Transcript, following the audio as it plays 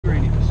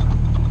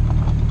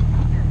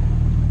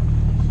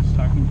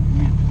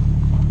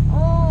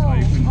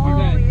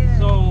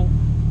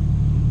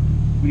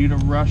need to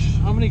rush.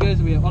 How many guys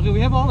do we have? Okay, we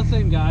have all the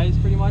same guys,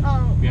 pretty much.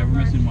 Yeah, we're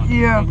missing one.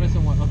 Yeah. We're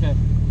missing one. Okay.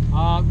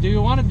 Do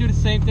you want to do the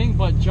same thing,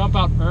 but jump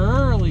out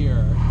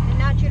earlier? And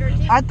not shoot our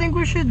team? I think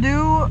we should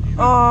do,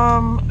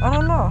 I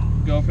don't know.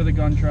 Go for the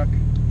gun truck.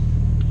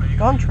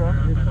 Gun truck?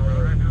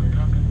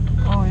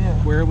 Oh, yeah.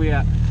 Where are we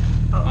at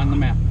on the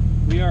map?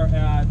 We are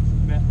at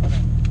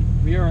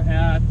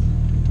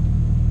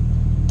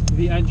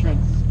the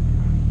entrance,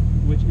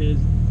 which is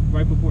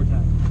right before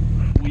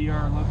 10. We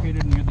are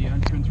located near the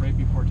entrance right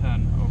before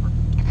 10. Over.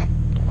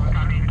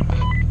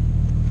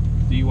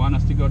 Do you want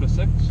us to go to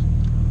 6?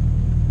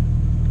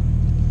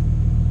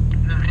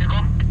 The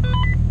vehicle?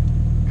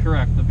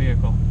 Correct, the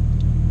vehicle.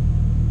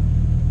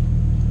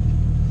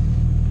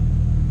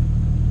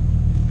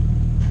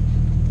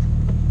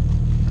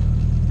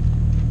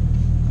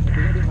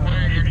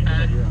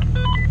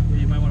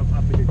 You might want to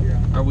pop your gear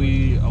on. Are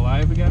we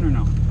alive again or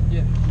no?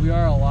 Yeah, we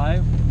are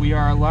alive. We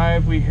are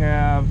alive. We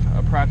have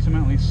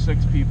approximately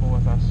 6 people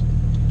with us.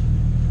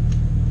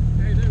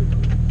 Hey, dude. We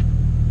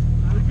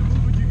can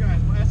move with you guys.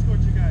 We'll escort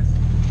you guys.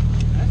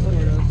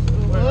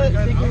 What? You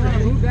think you want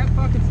to move that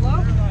fucking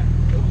slow?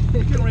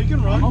 You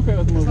can run. I'm okay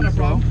with moving That's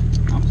not a slow.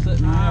 problem. I'm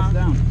sitting my ass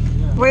down.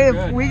 Wait, if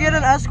Good. we get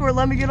an escort,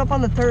 let me get up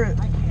on the turret.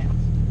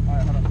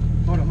 Alright,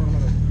 hold on.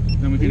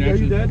 Then we can Are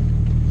actually. you dead?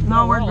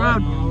 No, we're good. Oh, shit,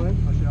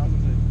 I was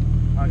gonna say.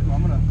 Alright, cool.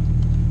 I'm gonna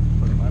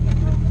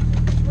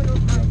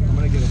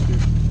get up here.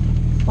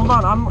 Hold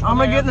on, I'm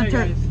gonna get in the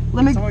turret.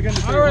 Let me. Someone get in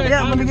the turret. Alright,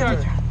 Yeah, let me get in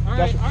the turret.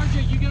 Alright,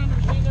 RJ, you get on the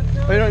machine gun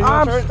turret? Wait, no, you I'm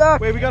want the turret?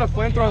 stuck. Wait, we got a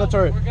flamethrower on the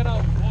turret. We're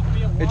gonna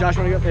be a Hey, Josh,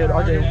 wanna get? Hey,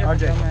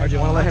 RJ,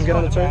 wanna let him get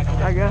on the turret?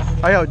 I guess.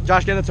 Oh, yo,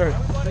 Josh, get in the turret.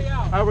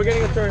 Alright, we're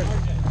getting a turret.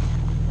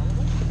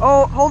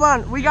 Oh, hold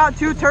on. We got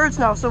 2 turrets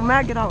now, so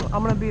Matt, get out.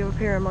 I'm gonna be up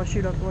here. I'm gonna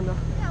shoot out the window.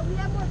 Yeah, we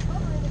have more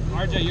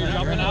cover. RJ, you're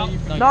jumping out?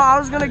 No, I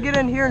was gonna get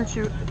in here and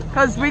shoot.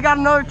 Cause we got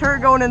another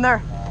turret going in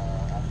there.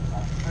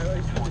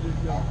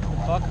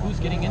 Fuck, who's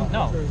getting in?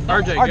 No.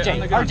 RJ, get on the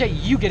RJ, gun.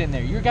 RJ, you get in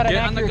there. You got an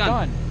Get on the accurate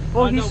gun. gun.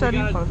 Well, he no, said we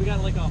he got, was. we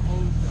got like a hose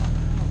gun.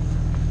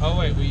 Oh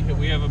wait,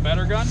 we have a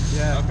better gun?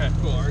 Yeah. Okay,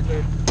 cool.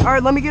 RJ. All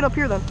right, let me get up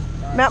here then.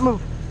 Matt,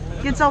 move.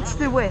 Get out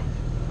the way.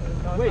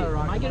 Wait,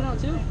 am I getting out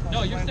too?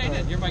 No, you're staying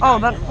in. You're my guy. Oh,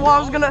 then. Well, I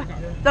was gonna.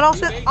 Then I'll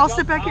sit. I'll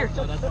sit back here.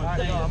 So that's what I'm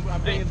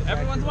saying. Hey,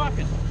 everyone's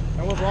walking.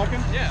 Everyone's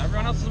walking? Yeah,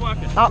 everyone else is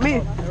walking. Not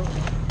me.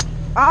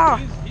 Ah,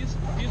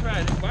 He's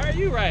riding. Why are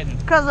you riding?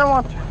 cause I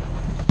want to.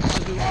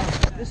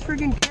 This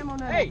freaking camo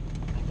now. Hey!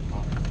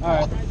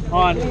 Alright,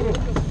 on.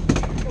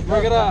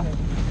 We're gonna,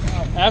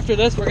 after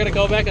this, we're gonna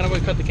go back and I'm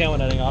gonna cut the camo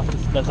netting off.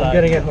 That's I'm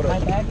getting it. Hold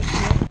on.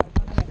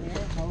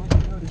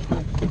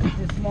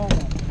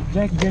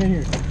 Jake, get in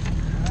here.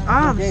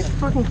 Ah, this is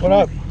fucking. What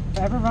up? If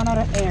I ever run out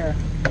of air,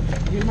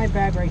 here's my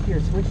bag right here.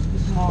 Switch to the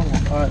small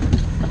one. Alright.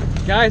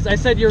 Guys, I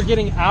said you're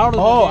getting out of the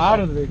Oh, vehicle, out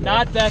of the vehicle.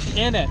 not back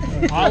in it.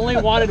 I only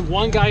wanted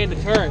one guy in the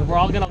turret. We're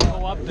all gonna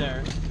go up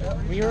there.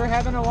 We were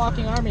having a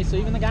walking army, so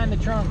even the guy in the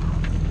trunk.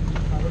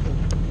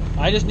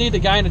 I just need the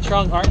guy in the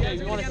trunk. RJ,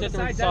 if you want to sit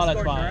there with the saw,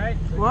 that's fine.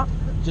 What?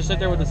 Just sit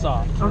there with the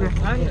saw. Okay.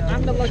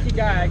 I'm the lucky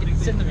guy. I get to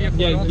sit in the vehicle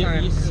Yeah, all the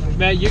time.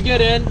 Matt, you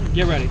get in.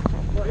 Get ready.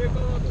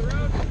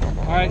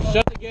 All right,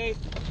 shut the gate.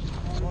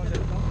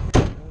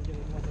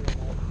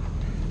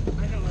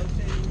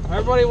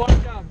 Everybody, watch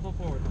out. Pull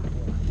forward.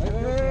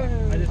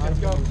 Let's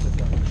go.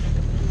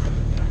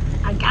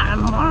 I got a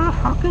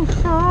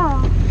motherfucking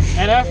saw.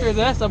 And after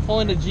this, I'm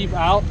pulling the Jeep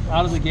out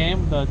of the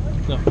game to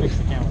fix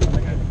the camera.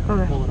 Okay.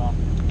 Pull it off.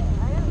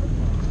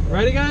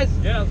 Ready, guys?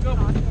 Yeah, let's go.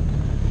 Ay,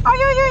 ay,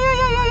 ay, ay,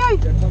 ay, ay.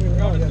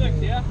 Go to 6,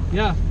 yeah?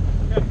 Yeah.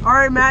 All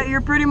right, Matt, you're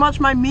pretty much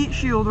my meat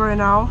shield right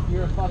now.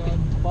 You're a fucking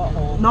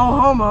butthole. No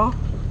homo.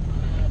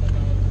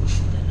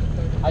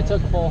 I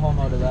took full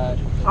homo to that.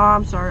 Oh,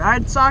 I'm sorry. I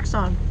had socks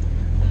on.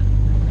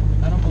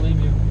 I don't believe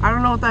you. I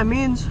don't know what that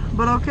means,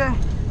 but okay.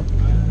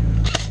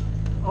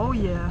 Oh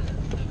yeah.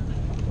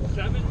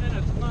 7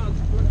 minutes. Come on.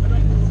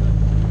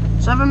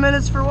 7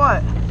 minutes for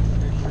what?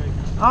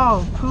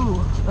 Oh, poo.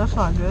 That's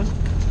not good.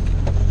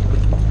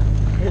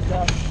 It's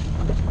up.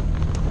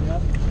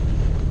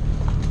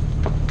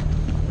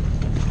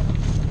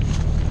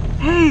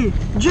 Hey,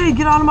 Jay,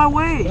 get out of my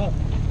way.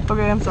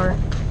 Okay, I'm sorry.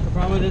 The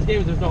problem with this game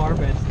is there's no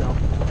armbands still.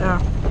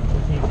 Yeah.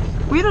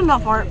 We had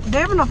enough they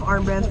have enough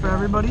armbands for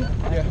everybody.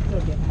 Yeah.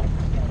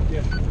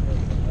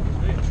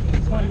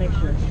 Just want to make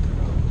sure.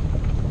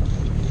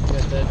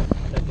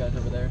 That guy's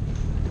over there.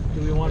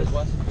 Do we want to...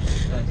 West?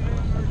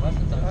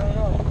 Weston's on I don't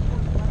know.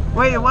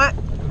 Wait, what?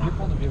 You're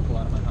pulling the vehicle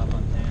out of my hot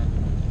on tan.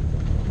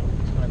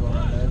 Just gonna go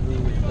around there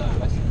with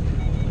Weston.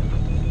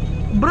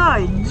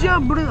 Bruh, yeah,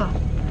 bruh.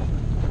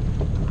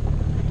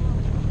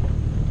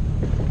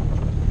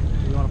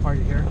 You want to park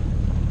it here?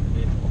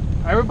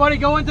 Everybody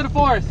go into the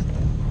forest.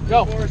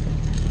 Go. Forest.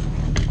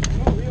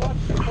 Come on, we watch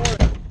the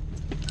forest.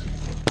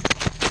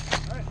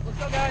 Alright, let's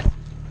go, guys.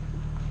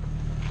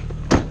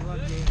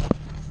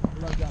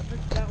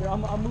 Here,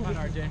 I'm moving. Come on,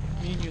 RJ.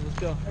 Me and you, let's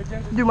go.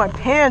 Dude, my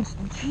pants.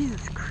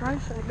 Jesus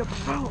Christ, I need a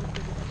belt.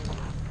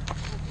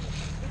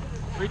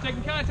 Where are you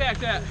taking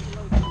contact at?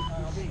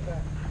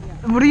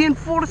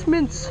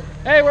 Reinforcements.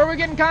 Hey, where are we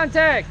getting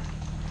contact?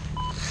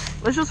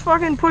 Let's just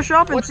fucking push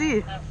up and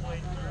see.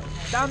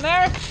 Down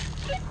there?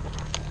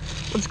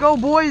 Let's go,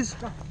 boys.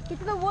 Get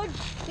to the wood.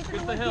 Get to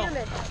the wood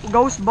pyramid.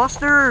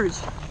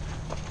 Ghostbusters.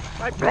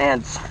 My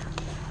pants.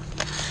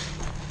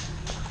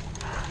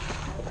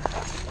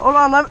 Hold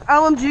on, let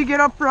LMG get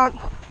up front.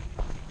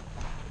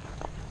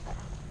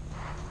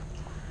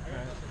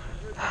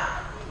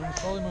 We're gonna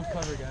slowly move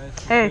cover,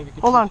 guys. Hey, Maybe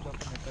hold on.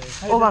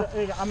 Hey, Hold on.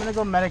 I'm gonna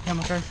go medic him,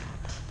 okay?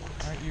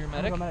 Alright, you're a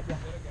medic? Yeah.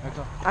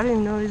 Okay. I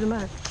didn't even know he's a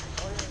medic.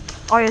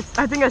 Oh yeah,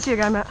 I think I see a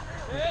guy, Matt.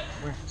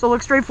 So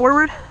look straight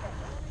forward.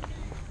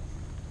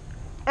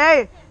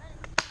 Hey!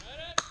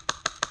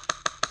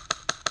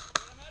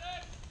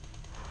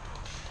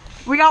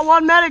 We got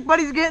one medic, but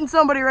he's getting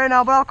somebody right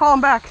now, but I'll call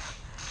him back.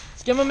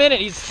 Just give him a minute.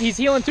 He's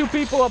healing 2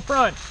 people up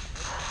front.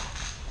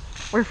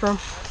 Where from?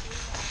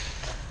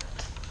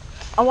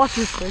 I'll watch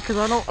this way, because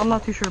I'm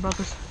not too sure about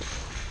this.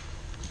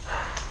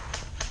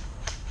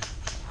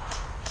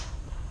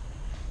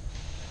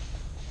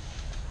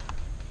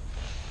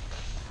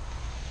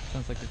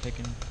 Sounds like they're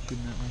shooting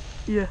that way.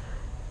 Yeah.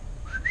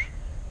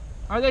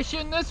 Are they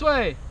shooting this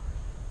way?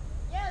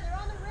 Yeah, they're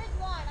on the ridge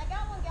line. I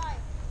got one guy.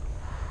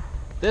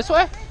 This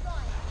way? Ridge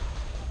line.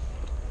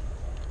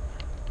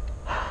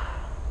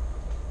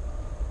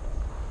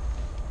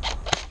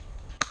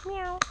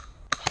 Meow.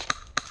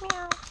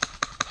 Meow.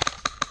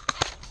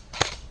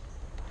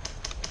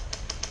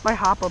 My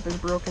hop up is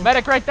broken.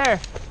 Medic right there.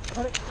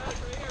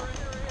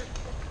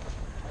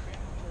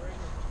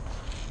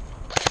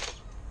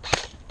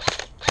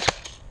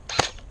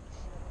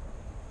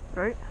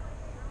 Right?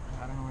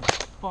 I don't know where the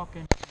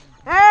fucking.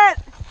 Hey!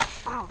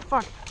 Oh,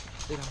 fuck.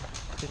 Stay down.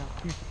 Stay down.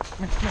 Come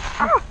here.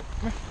 Ah!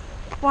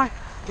 Why?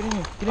 Get in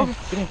here. Get in.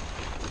 Get in.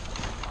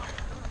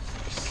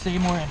 Stay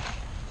more in.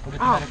 We'll get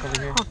the Oh, medic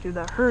over here. fuck, dude,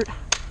 that hurt.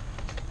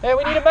 Hey,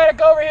 we need a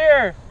medic over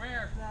here.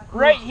 Where?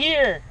 Right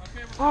here.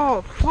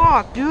 Oh,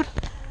 fuck, dude.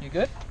 You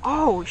good?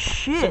 Oh,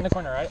 Sit in shit. the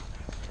corner, right?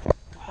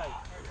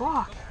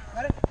 Fuck.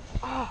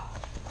 Oh.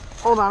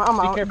 Hold on, I'm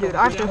out, careful. dude.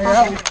 I have to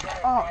fucking...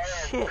 Oh,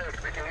 shit.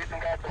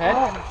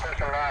 Head?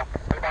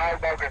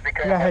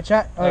 You got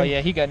headshot? Oh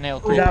yeah, he got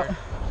nailed too. He's out.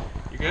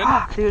 You good?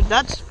 Fuck, dude,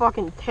 that's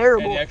fucking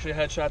terrible. And actually,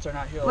 headshots are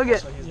not healed. Look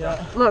at- so he's Yeah.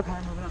 done. Look,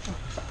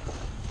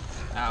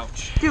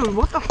 Ouch. dude,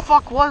 what the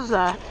fuck was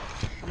that?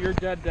 You're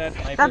dead.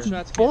 Sniper. That's Shots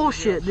can't be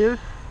bullshit, dude.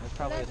 That's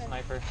probably a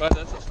sniper. But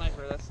that's a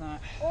sniper. That's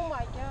not. Oh my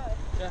god.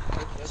 Yeah.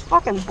 It's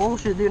fucking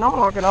bullshit, dude. I'm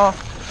walking off.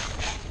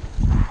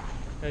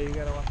 Hey, you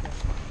gotta walk in.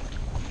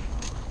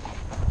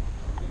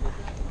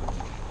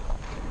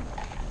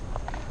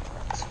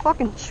 It's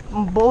fucking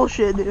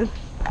bullshit, dude.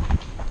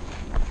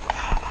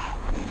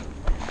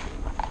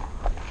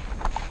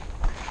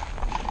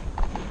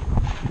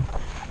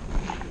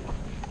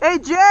 Hey,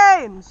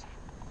 James!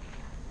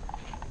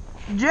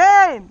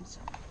 James!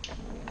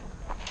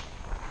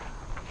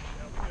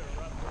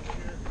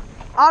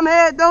 I'm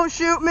hit, don't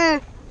shoot me!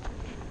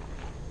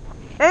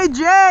 Hey,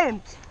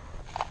 James!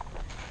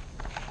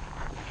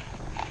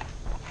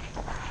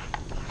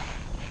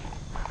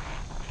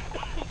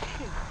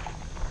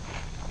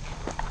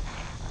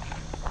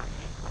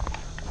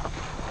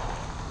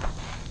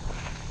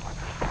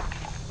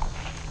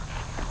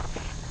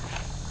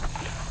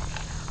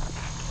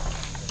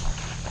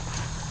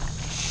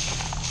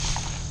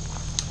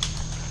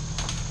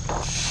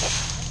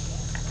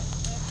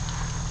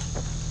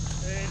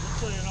 Hey, just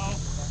so you know,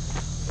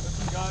 there's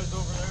some guys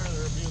over there that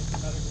are abusing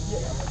medical.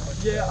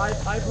 Yeah,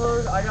 I've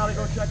heard. I gotta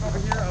go check over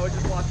here. I was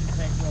just watching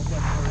tanks real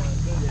quick.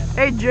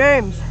 Hey,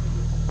 James!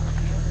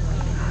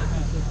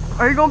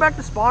 Are you going back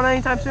to spawn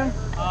anytime soon?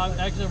 Actually, I'm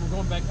actually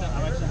going back to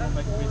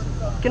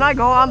base. Can I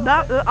go on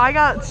that? I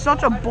got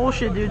such a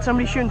bullshit, dude.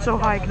 Somebody shooting so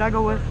high. Can I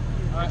go with?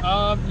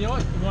 Alright, you know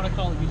what? You want to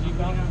call it the Jeep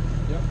out?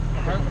 Yep.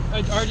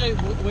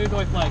 RJ, wave the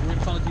white flag. We're going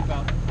to call it Jeep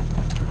out.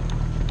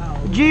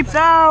 Jeep's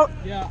out!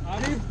 Yeah,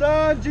 Jeep's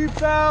done,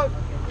 Jeep's out!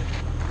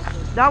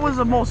 That was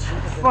the most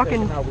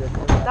fucking...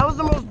 That was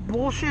the most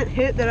bullshit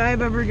hit that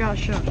I've ever got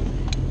shot.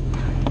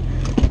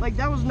 Like,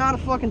 that was not a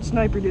fucking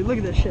sniper, dude. Look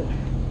at this shit.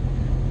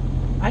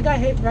 I got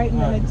hit right in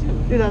the head too.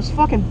 Dude, that's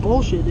fucking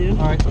bullshit, dude.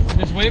 Alright,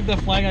 just wave the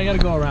flag. I got to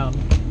go around.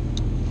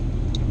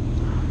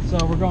 So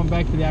we're going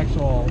back to the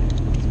actual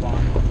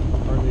spawn.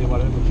 Or the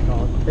whatever you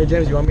call it. Hey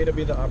James, you want me to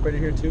be the operator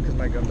here too? Because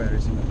my gun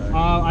battery's in the back.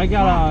 I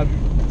got to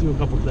do a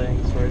couple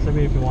things first. I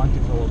mean, if you want to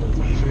for a little bit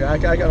of time.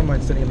 Yeah, I got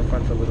mine sitting in the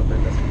front for a little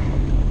bit. That's fine.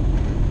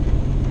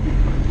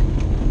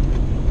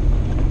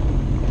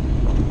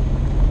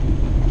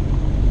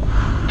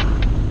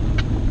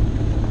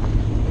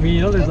 I mean,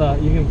 you know, there's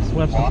you can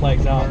swap some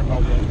flags out.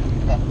 Okay.